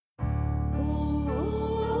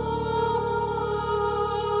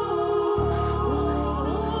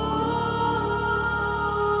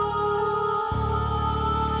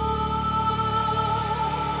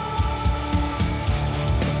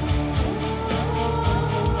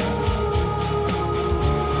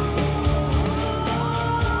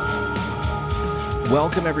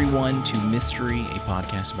Welcome, everyone, to Mystery, a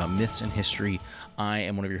podcast about myths and history. I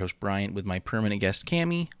am one of your hosts, Bryant, with my permanent guest,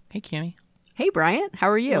 Cammie. Hey, Cammie. Hey, Bryant. How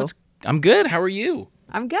are you? I'm good. How are you?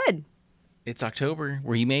 I'm good. It's October,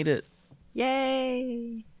 where you made it.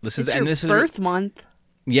 Yay. This it's is your birth month.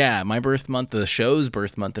 Yeah, my birth month, the show's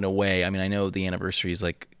birth month in a way. I mean, I know the anniversary is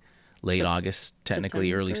like late August,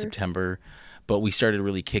 technically early September, but we started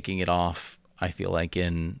really kicking it off, I feel like,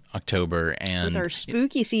 in October. And with our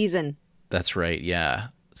spooky season. That's right, yeah.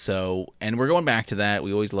 So, and we're going back to that.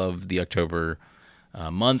 We always love the October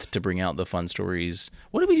month to bring out the fun stories.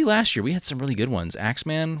 What did we do last year? We had some really good ones.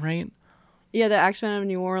 Axeman, right? Yeah, the Axeman of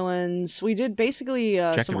New Orleans. We did basically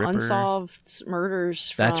some unsolved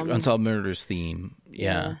murders. That's Unsolved Murders theme,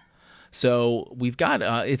 yeah. So we've got,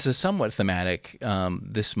 it's a somewhat thematic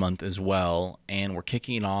this month as well, and we're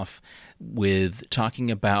kicking it off with talking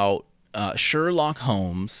about Sherlock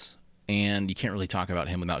Holmes. And you can't really talk about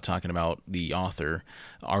him without talking about the author,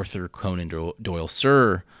 Arthur Conan Doyle.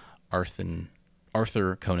 Sir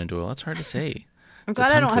Arthur Conan Doyle. That's hard to say. I'm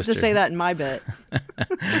glad I don't have to say that in my bit.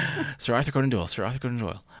 Sir Arthur Conan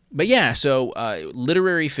Doyle. But yeah, so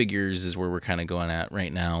literary figures is where we're kind of going at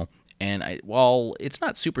right now. And while it's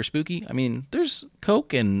not super spooky, I mean, there's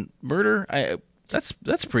coke and murder.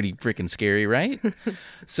 That's pretty freaking scary, right?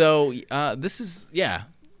 So this is, yeah.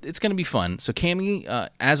 It's going to be fun. So Cammie,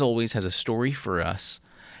 as always, has a story for us,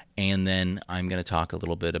 and then I'm going to talk a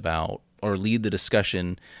little bit about, or lead the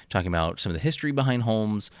discussion, talking about some of the history behind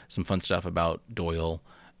Holmes, some fun stuff about Doyle,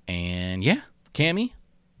 and yeah, Cammie?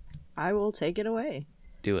 I will take it away.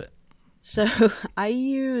 Do it. So I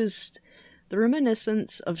used The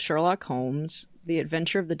Reminiscence of Sherlock Holmes, The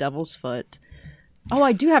Adventure of the Devil's Foot. Oh,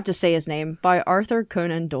 I do have to say his name, by Arthur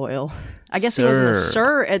Conan Doyle. I guess he wasn't a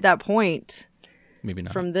sir at that point. Maybe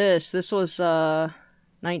not. From this was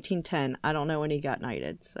 1910. I don't know when he got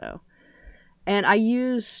knighted. So, and I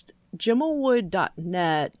used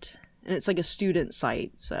Gimmelwood.net, and it's like a student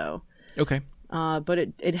site. So, okay. But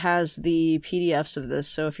it has the PDFs of this.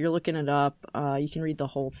 So if you're looking it up, you can read the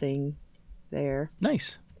whole thing there.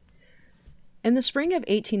 Nice. In the spring of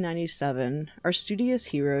 1897, our studious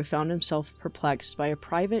hero found himself perplexed by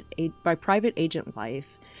private agent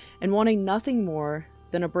life, and wanting nothing more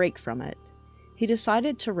than a break from it. He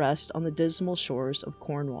decided to rest on the dismal shores of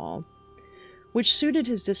Cornwall, which suited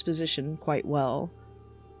his disposition quite well.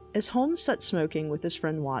 As Holmes sat smoking with his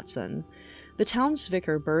friend Watson, the town's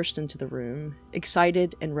vicar burst into the room,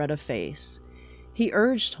 excited and red of face. He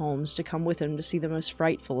urged Holmes to come with him to see the most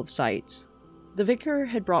frightful of sights. The vicar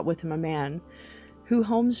had brought with him a man who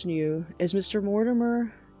Holmes knew as Mr.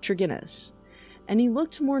 Mortimer Tregennis, and he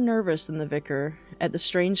looked more nervous than the vicar at the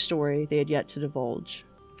strange story they had yet to divulge.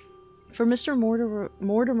 For Mr.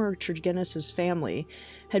 Mortimer Tregennis's family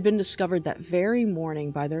had been discovered that very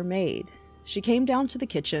morning by their maid. She came down to the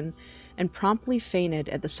kitchen and promptly fainted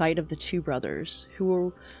at the sight of the two brothers, who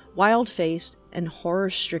were wild-faced and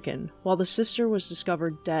horror-stricken, while the sister was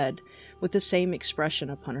discovered dead with the same expression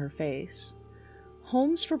upon her face.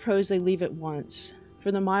 Holmes proposed they leave at once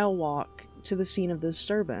for the mile walk to the scene of the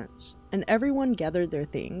disturbance, and everyone gathered their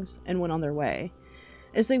things and went on their way.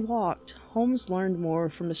 As they walked, Holmes learned more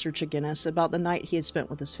from Mr. Tregennis about the night he had spent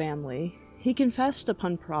with his family. He confessed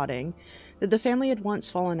upon prodding that the family had once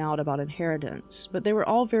fallen out about inheritance, but they were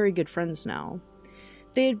all very good friends now.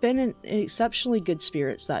 They had been in exceptionally good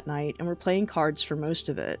spirits that night and were playing cards for most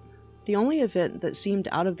of it. The only event that seemed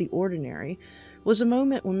out of the ordinary was a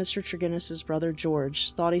moment when Mr. Tregennis's brother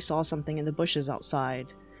George thought he saw something in the bushes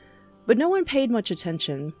outside. But no one paid much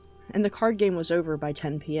attention, and the card game was over by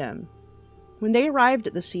 10 p.m. When they arrived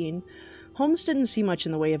at the scene, Holmes didn't see much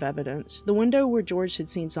in the way of evidence. The window where George had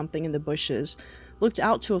seen something in the bushes looked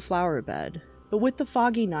out to a flower bed, but with the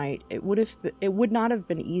foggy night, it would not have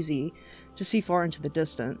been easy to see far into the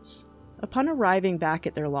distance. Upon arriving back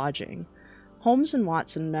at their lodging, Holmes and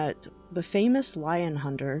Watson met the famous lion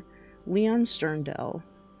hunter, Leon Sterndale,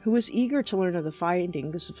 who was eager to learn of the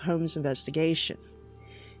findings of Holmes' investigation.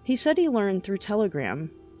 He said he learned through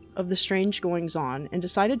telegram of the strange goings-on and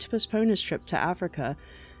decided to postpone his trip to Africa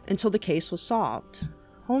until the case was solved.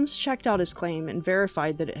 Holmes checked out his claim and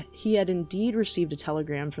verified that he had indeed received a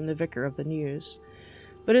telegram from the vicar of the news.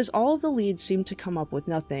 But as all of the leads seemed to come up with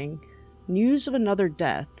nothing, news of another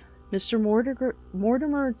death, Mr.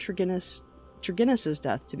 Mortimer Tregennis's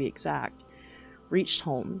death to be exact, reached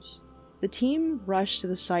Holmes. The team rushed to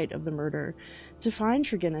the site of the murder to find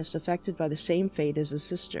Tregennis affected by the same fate as his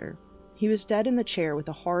sister. He was dead in the chair with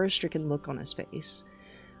a horror-stricken look on his face.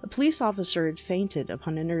 A police officer had fainted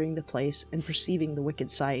upon entering the place and perceiving the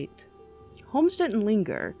wicked sight. Holmes didn't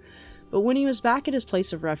linger, but when he was back at his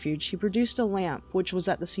place of refuge, he produced a lamp which was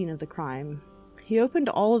at the scene of the crime. He opened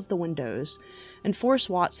all of the windows and forced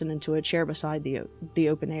Watson into a chair beside the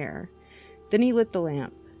open air. Then he lit the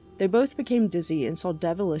lamp. They both became dizzy and saw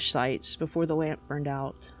devilish sights before the lamp burned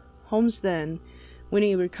out. Holmes then, when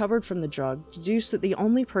he recovered from the drug, deduced that the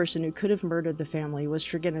only person who could have murdered the family was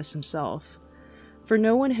Tregennis himself, for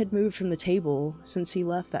no one had moved from the table since he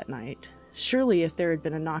left that night. Surely if there had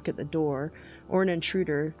been a knock at the door, or an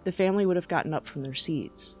intruder, the family would have gotten up from their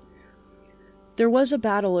seats. There was a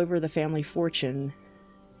battle over the family fortune.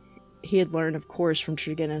 He had learned, of course, from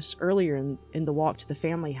Tregennis earlier in the walk to the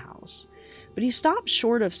family house, but he stopped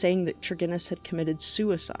short of saying that Tregennis had committed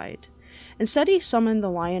suicide. Instead, he summoned the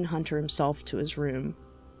lion hunter himself to his room.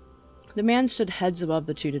 The man stood heads above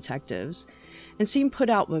the two detectives, and seemed put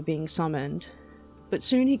out by being summoned, but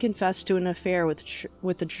soon he confessed to an affair with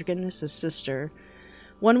the Tregennis' sister,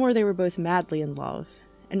 one where they were both madly in love,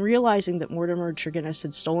 and realizing that Mortimer Tregennis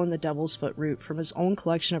had stolen the devil's foot root from his own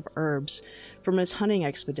collection of herbs from his hunting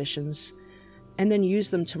expeditions, and then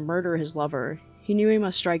used them to murder his lover, he knew he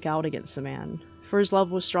must strike out against the man, for his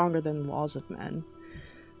love was stronger than the laws of men.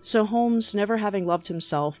 So Holmes, never having loved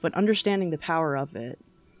himself, but understanding the power of it,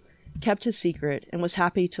 kept his secret, and was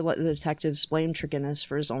happy to let the detectives blame Tregennis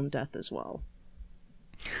for his own death as well.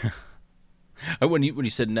 When you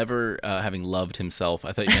said never having loved himself,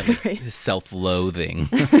 I thought you meant like Right. his self-loathing.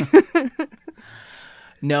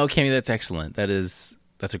 No, Cammy, that's excellent. That's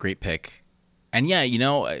a great pick. And yeah,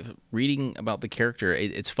 reading about the character,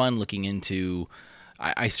 it's fun looking into.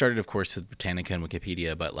 I started, of course, with Britannica and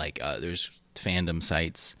Wikipedia, but there's fandom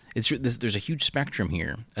sites. There's a huge spectrum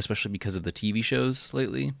here, especially because of the TV shows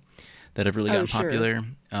lately that have really gotten popular.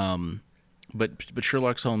 But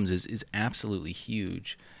Sherlock Holmes is absolutely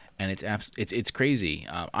huge, and it's crazy.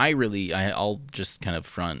 I'll just kind of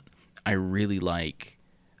front. I really like.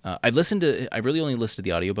 I really only listened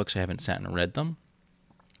to the audiobooks. I haven't sat and read them,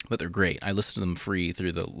 but they're great. I listened to them free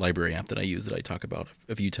through the library app that I use that I talk about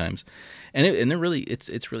a few times, and they're really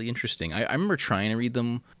it's really interesting. I remember trying to read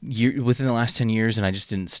them within the last 10 years, and I just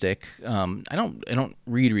didn't stick. I don't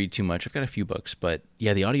read too much. I've got a few books, but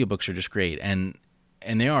yeah, the audiobooks are just great, and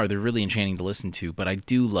they're really enchanting to listen to. But I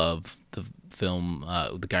do love the film,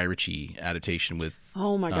 the Guy Ritchie adaptation with.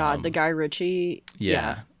 Oh my God, the Guy Ritchie.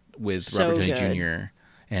 Yeah, with So Robert Downey good. Jr.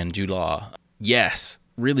 and Jude Law. Yes,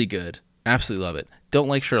 really good. Absolutely love it. Don't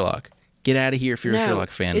like Sherlock. Get out of here if you're a No,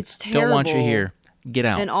 Sherlock fan. it's Don't want you terrible. here. Get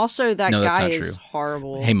out. And also, that No, that's guy not is true.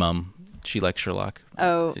 horrible. Hey, Mom. She likes Sherlock.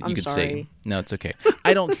 Oh, You I'm could sorry. stay. No, it's okay.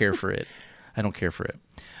 I don't care for it.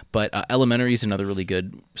 But Elementary is another really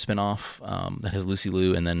good spinoff that has Lucy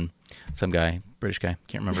Liu and then some guy, British guy,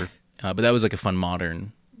 can't remember. But that was like a fun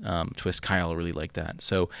modern twist. Kyle really liked that.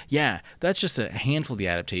 So yeah, that's just a handful of the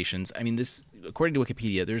adaptations. I mean, this, according to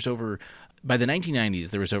Wikipedia, by the 1990s,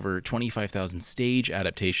 there was over 25,000 stage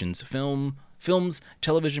adaptations, films,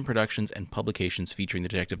 television productions, and publications featuring the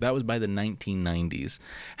detective. That was by the 1990s.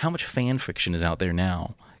 How much fan fiction is out there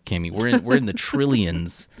now, Cammy? We're in the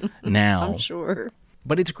trillions now. I'm sure.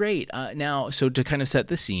 But it's great. Now, so to kind of set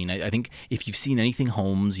the scene, I think if you've seen anything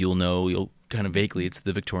Holmes, you'll kind of vaguely, it's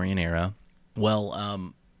the Victorian era.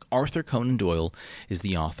 Well, Arthur Conan Doyle is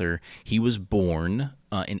the author. He was born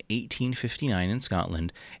in 1859 in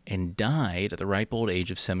Scotland and died at the ripe old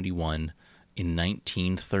age of 71 in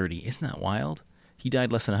 1930. Isn't that wild? He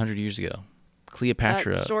died less than 100 years ago.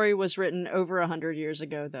 Cleopatra. That story was written over 100 years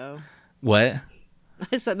ago, though. What?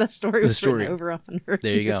 I said that story was written over 100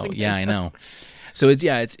 There you years go. ago. Yeah, I know. So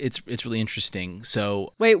it's really interesting.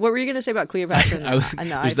 So Wait, what were you going to say about Cleopatra?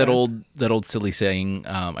 There's that old silly saying.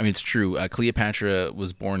 I mean, it's true. Cleopatra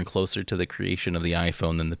was born closer to the creation of the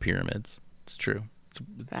iPhone than the pyramids. It's true. It's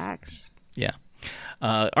Facts. Yeah.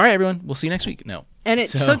 All right, everyone. We'll see you next week. No. And it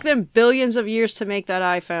took them billions of years to make that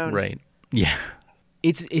iPhone. Right. Yeah.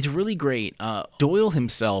 It's really great. Doyle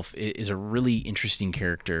himself is a really interesting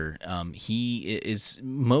character. He is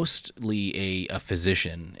mostly a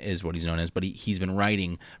physician, is what he's known as, but he's been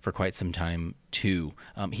writing for quite some time too.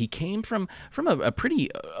 He came from a pretty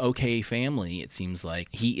okay family. It seems like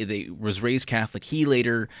they was raised Catholic. He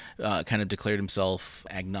later kind of declared himself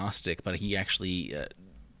agnostic, but he actually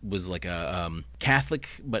was like a Catholic,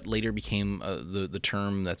 but later became the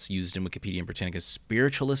term that's used in Wikipedia in Britannica,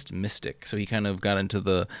 spiritualist mystic. So he kind of got into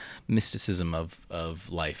the mysticism of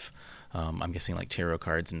life. I'm guessing like tarot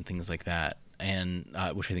cards and things like that, and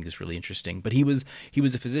which I think is really interesting. But he was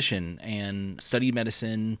a physician and studied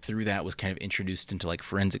medicine. Through that, was kind of introduced into like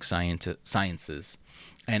forensic sciences,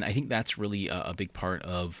 and I think that's really a big part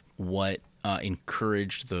of what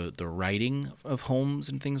encouraged the writing of Holmes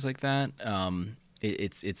and things like that.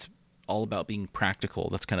 It's all about being practical.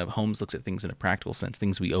 That's kind of Holmes looks at things in a practical sense,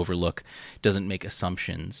 things we overlook, doesn't make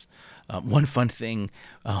assumptions. One fun thing,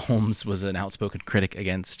 Holmes was an outspoken critic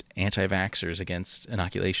against anti-vaxxers, against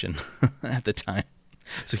inoculation at the time.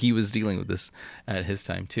 So he was dealing with this at his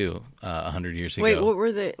time too, 100 years ago. Wait, what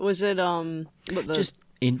were the? Was it what, the just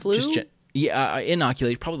flu?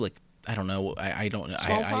 Inoculate, probably like, I don't know. I don't know.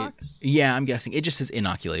 Smallpox? Yeah, I'm guessing it just says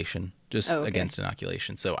inoculation, just Oh, okay. against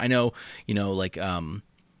inoculation. So I know, like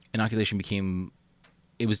inoculation became.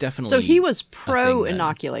 It was definitely. So he was a thing pro then.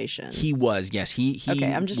 inoculation. He was, yes. He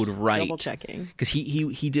Okay, I'm just would write, double checking. because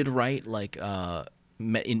he did write like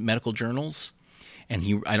in medical journals,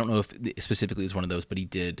 and I don't know if specifically it was one of those, but he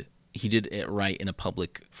did it write in a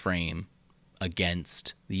public frame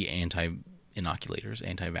against the anti-inoculators,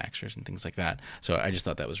 anti-vaxxers, and things like that. So I just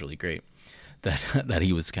thought that was really great that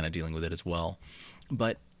he was kind of dealing with it as well.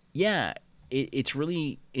 But yeah, it's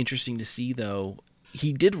really interesting to see, though.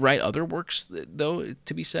 He did write other works, though,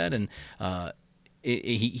 to be said, and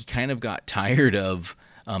he kind of got tired of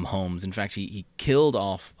Holmes. In fact, he killed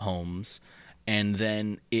off Holmes, and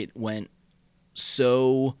then it went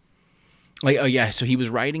so... Like, oh yeah, so he was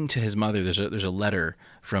writing to his mother. There's a letter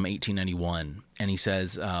from 1891, and he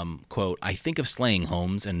says, quote, "I think of slaying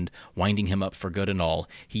Holmes and winding him up for good and all.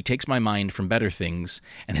 He takes my mind from better things."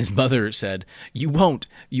 And his mother said, "You won't,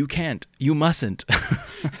 you can't, you mustn't."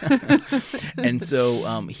 And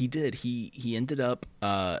so he did. He ended up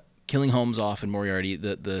killing Holmes off in Moriarty.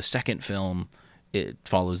 The second film, it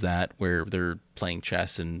follows that, where they're playing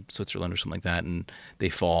chess in Switzerland or something like that, and they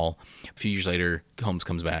fall. A few years later, Holmes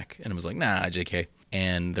comes back, and it was like, nah, JK.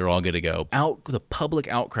 And they're all good to go. The public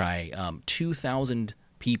outcry, 2,000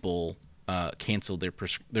 people canceled their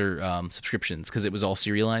subscriptions, because it was all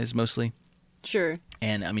serialized mostly. Sure.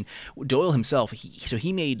 And I mean, Doyle himself,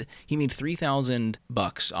 he made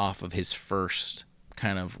 $3,000 off of his first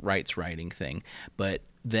kind of rights writing thing, but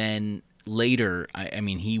then later, I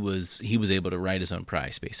mean, he was able to write his own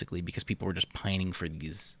price, basically, because people were just pining for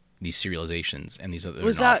these serializations and these other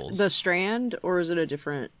Was novels. that The Strand, or is it a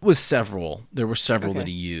different? It was several. There were several Okay. that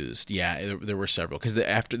he used. Yeah, there were several, because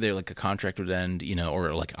after they like a contract would end,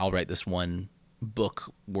 or like, I'll write this one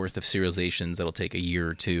book worth of serializations that'll take a year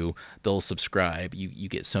or two. They'll subscribe. You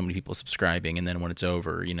get so many people subscribing, and then when it's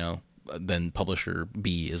over, then publisher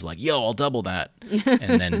B is like, yo, I'll double that.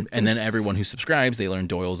 And then everyone who subscribes, they learn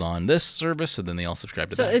Doyle's on this service, so then they all subscribe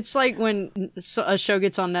to So that. it's like when a show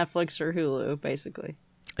gets on Netflix or Hulu, basically.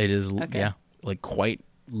 It is, Okay. yeah, like quite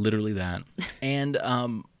literally that. And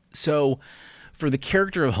so for the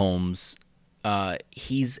character of Holmes,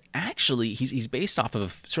 he's based off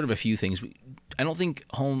of sort of a few things. I don't think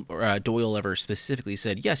Doyle ever specifically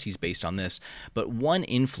said, yes, he's based on this, but one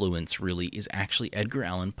influence really is actually Edgar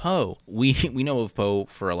Allan Poe. We know of Poe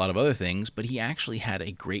for a lot of other things, but he actually had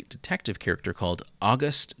a great detective character called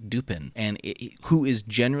Auguste Dupin, and who is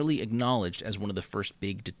generally acknowledged as one of the first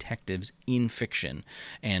big detectives in fiction.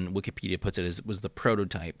 And Wikipedia puts it as was the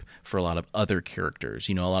prototype for a lot of other characters.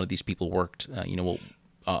 A lot of these people worked,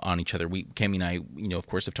 on each other. Cami and I, of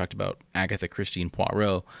course, have talked about Agatha Christie and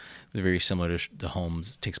Poirot. They're very similar to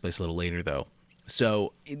Holmes. It takes place a little later, though.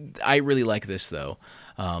 So I really like this, though,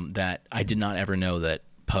 that I did not ever know that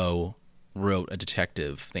Poe wrote a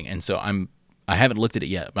detective thing. And so I haven't looked at it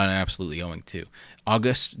yet, but I'm absolutely going to.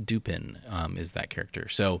 Auguste Dupin is that character.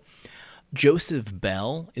 So Joseph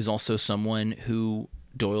Bell is also someone who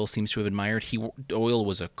Doyle seems to have admired. Doyle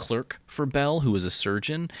was a clerk for Bell, who was a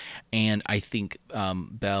surgeon, and I think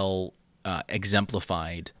Bell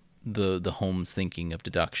exemplified the Holmes thinking of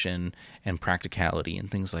deduction and practicality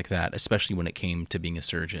and things like that, especially when it came to being a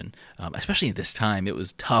surgeon. Especially at this time, it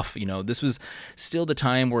was tough. This was still the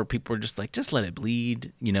time where people were just like, just let it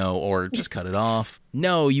bleed, or just cut it off.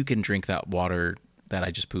 No, you can drink that water that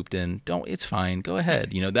I just pooped in. It's fine. Go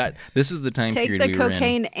ahead. This was the time Take period the we were in.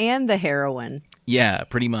 cocaine and the heroin. Yeah,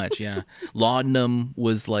 pretty much, yeah. Laudanum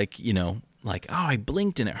was like, like, oh, I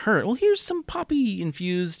blinked and it hurt. Well, here's some poppy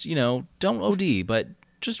infused, don't OD, but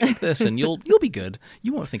just drink this and you'll be good.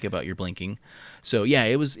 You won't think about your blinking. So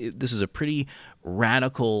yeah, this is a pretty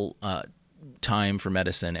radical time for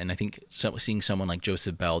medicine, and I think seeing someone like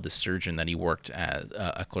Joseph Bell, the surgeon that he worked as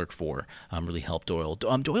a clerk for, really helped Doyle.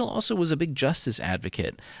 Doyle also was a big justice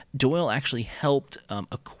advocate. Doyle actually helped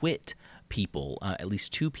acquit people, at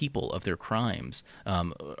least 2 people, of their crimes.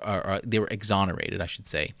 They were exonerated, I should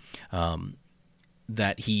say.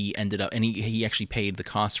 That he ended up, and he actually paid the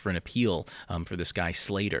cost for an appeal for this guy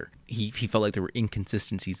Slater. He felt like there were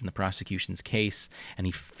inconsistencies in the prosecution's case, and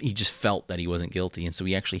he just felt that he wasn't guilty, and so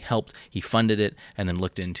he actually helped. He funded it and then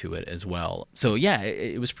looked into it as well. So yeah,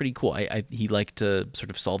 it was pretty cool. He liked to sort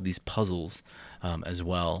of solve these puzzles as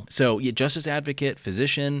well. So yeah, justice advocate,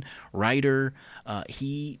 physician, writer.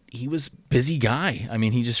 He was busy guy. I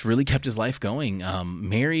mean, he just really kept his life going.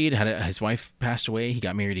 Married, his wife passed away. He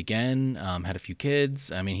got married again. Had a few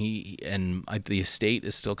kids. I mean, the estate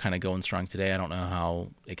is still kind of going strong today. I don't know how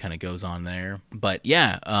it kind of goes on there, but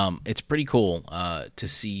yeah, it's pretty cool to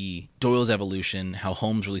see Doyle's evolution. How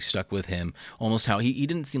Holmes really stuck with him. Almost how he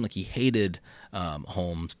didn't seem like he hated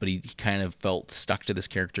Holmes, but he kind of felt stuck to this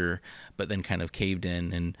character, but then kind of caved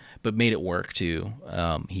in but made it work too.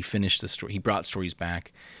 He finished the story. He brought stories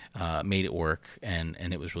back, made it work, and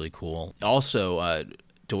it was really cool. Also,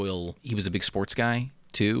 Doyle, he was a big sports guy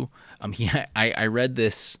too. I read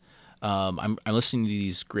this. I'm listening to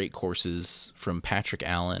these great courses from Patrick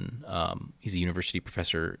Allen. He's a university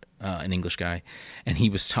professor, an English guy, and he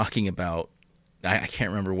was talking about. I can't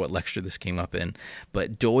remember what lecture this came up in,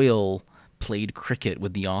 but Doyle played cricket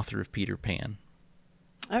with the author of Peter Pan.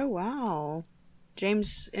 Oh, wow.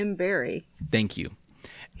 James M. Barrie. Thank you.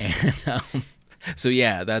 And so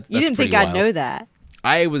yeah, that's you didn't think wild. I'd know that.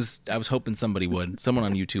 I was hoping somebody would. Someone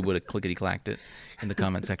on YouTube would have clickety-clacked it in the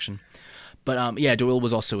comment section. But yeah, Doyle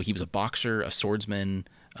was he was a boxer, a swordsman,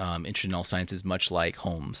 interested in all sciences, much like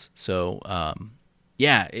Holmes. So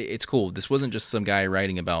yeah, it's cool. This wasn't just some guy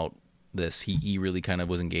writing about this. He really kind of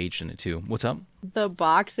was engaged in it too. What's up? The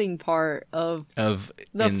boxing part of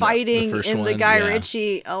the in fighting in the Guy yeah.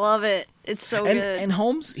 Ritchie. I love it. It's so good. And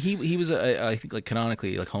Holmes, he was I think like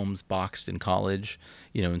canonically, like Holmes boxed in college,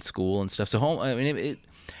 in school and stuff. So Holmes, I mean,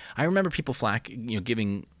 I remember people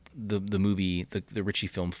giving the movie, the Ritchie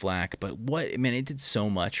film flack, but it did so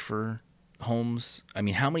much for Holmes. I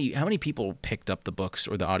mean, how many people picked up the books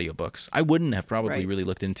or the audiobooks? I wouldn't have probably really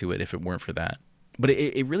looked into it if it weren't for that. But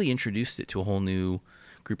it really introduced it to a whole new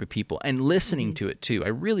group of people. And listening to it, too. I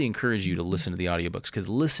really encourage you to listen to the audiobooks because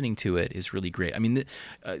listening to it is really great. I mean,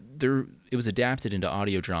 it was adapted into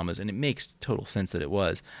audio dramas, and it makes total sense that it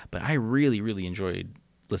was. But I really, really enjoyed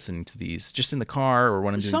listening to these just in the car or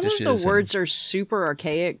when I'm doing dishes. Some of the words are super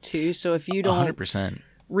archaic, too. So if you don't 100%.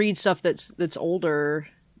 read stuff that's older,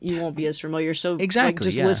 you won't be as familiar. So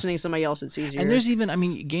exactly, just listening to somebody else, it's easier. And there's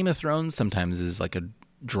even, Game of Thrones sometimes is like a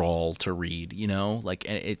drawl to read, like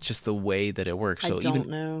it's just the way that it works. So I don't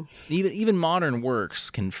know. Even modern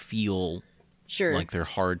works can feel sure like they're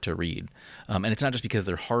hard to read, and it's not just because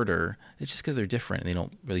they're harder, it's just because they're different and they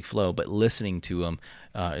don't really flow. But listening to them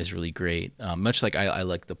is really great. Much like I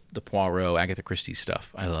like the Poirot, Agatha Christie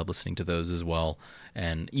stuff. I love listening to those as well.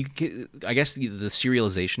 And I guess the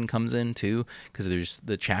serialization comes in too, because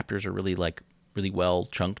the chapters are really well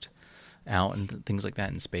chunked out and things like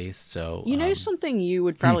that in space. So something you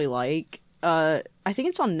would probably like, I think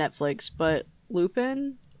it's on Netflix, but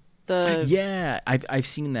Lupin, I've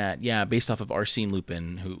seen that, based off of Arsène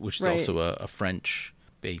Lupin, which is also a French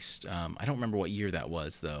based, I don't remember what year that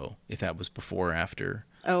was though, if that was before or after.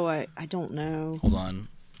 I don't know, hold on.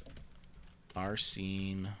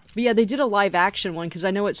 Arsène, but yeah, they did a live action one because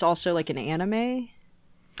I know it's also like an anime.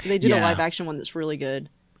 They did a live action one that's really good.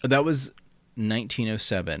 That was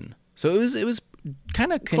 1907. So it was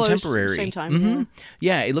kind of contemporary. Close, same time.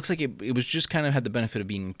 Yeah, it looks like it was just kind of had the benefit of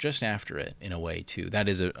being just after it in a way too. That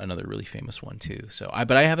is another really famous one too. So I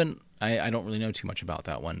don't really know too much about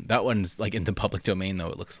that one. That one's like in the public domain though,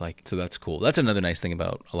 it looks like. So that's cool. That's another nice thing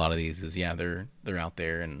about a lot of these is they're out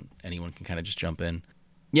there and anyone can kind of just jump in.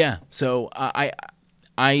 Yeah. So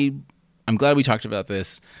I'm glad we talked about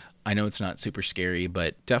this. I know it's not super scary,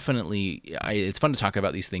 but definitely it's fun to talk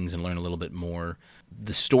about these things and learn a little bit more.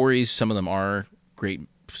 The stories, some of them are great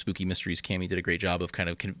spooky mysteries. Cammie did a great job of kind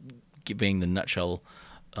of giving the nutshell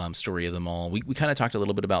story of them all. We kind of talked a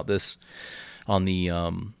little bit about this on the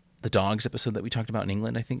dogs episode that we talked about in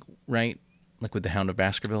England, I think, right? Like with the Hound of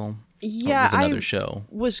Baskerville. Yeah, it was another show.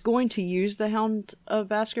 Was going to use the Hound of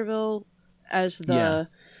Baskerville as the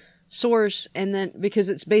source, and then because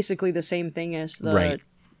it's basically the same thing as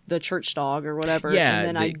the church dog or whatever. Yeah, and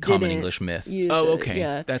then the I common English myth. Okay.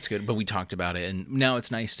 Yeah. That's good. But we talked about it, and now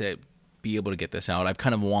it's nice to be able to get this out. I've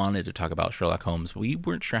kind of wanted to talk about Sherlock Holmes, but we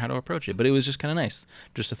weren't sure how to approach it, but it was just kind of nice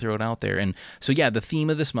just to throw it out there. And so, yeah, the theme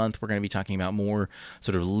of this month, we're going to be talking about more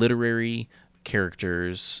sort of literary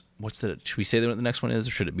characters. Should we say what the next one is,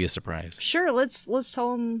 or should it be a surprise? Sure, let's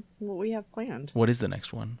tell them what we have planned. What is the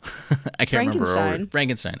next one? I can't remember.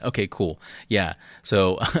 Frankenstein. Okay, cool. Yeah.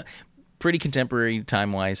 So pretty contemporary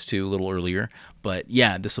time-wise, too, a little earlier. But,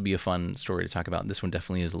 yeah, this will be a fun story to talk about. This one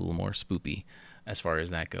definitely is a little more spoopy as far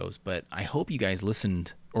as that goes. But I hope you guys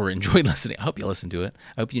listened or enjoyed listening. I hope you listened to it.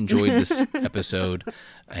 I hope you enjoyed this episode,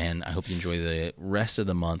 and I hope you enjoy the rest of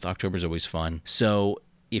the month. October's always fun. So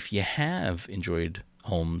if you have enjoyed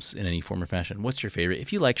Holmes in any form or fashion, what's your favorite?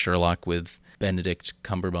 If you like Sherlock with Benedict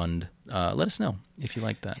Cumberbund. Let us know if you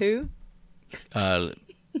like that. Who?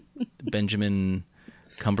 Benjamin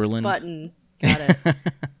Cumberland. Button. Got it.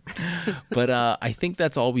 But I think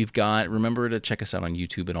that's all we've got. Remember to check us out on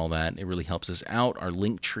YouTube and all that. It really helps us out. Our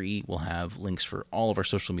link tree will have links for all of our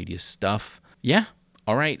social media stuff. Yeah.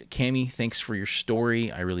 All right, Cammie, thanks for your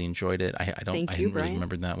story. I really enjoyed it. I hadn't really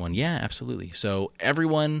remembered that one. Yeah, absolutely. So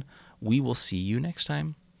everyone, we will see you next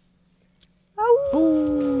time.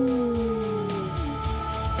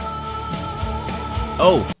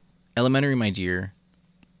 Oh, Elementary, my dear.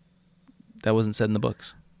 That wasn't said in the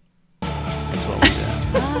books. That's what we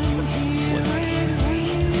did.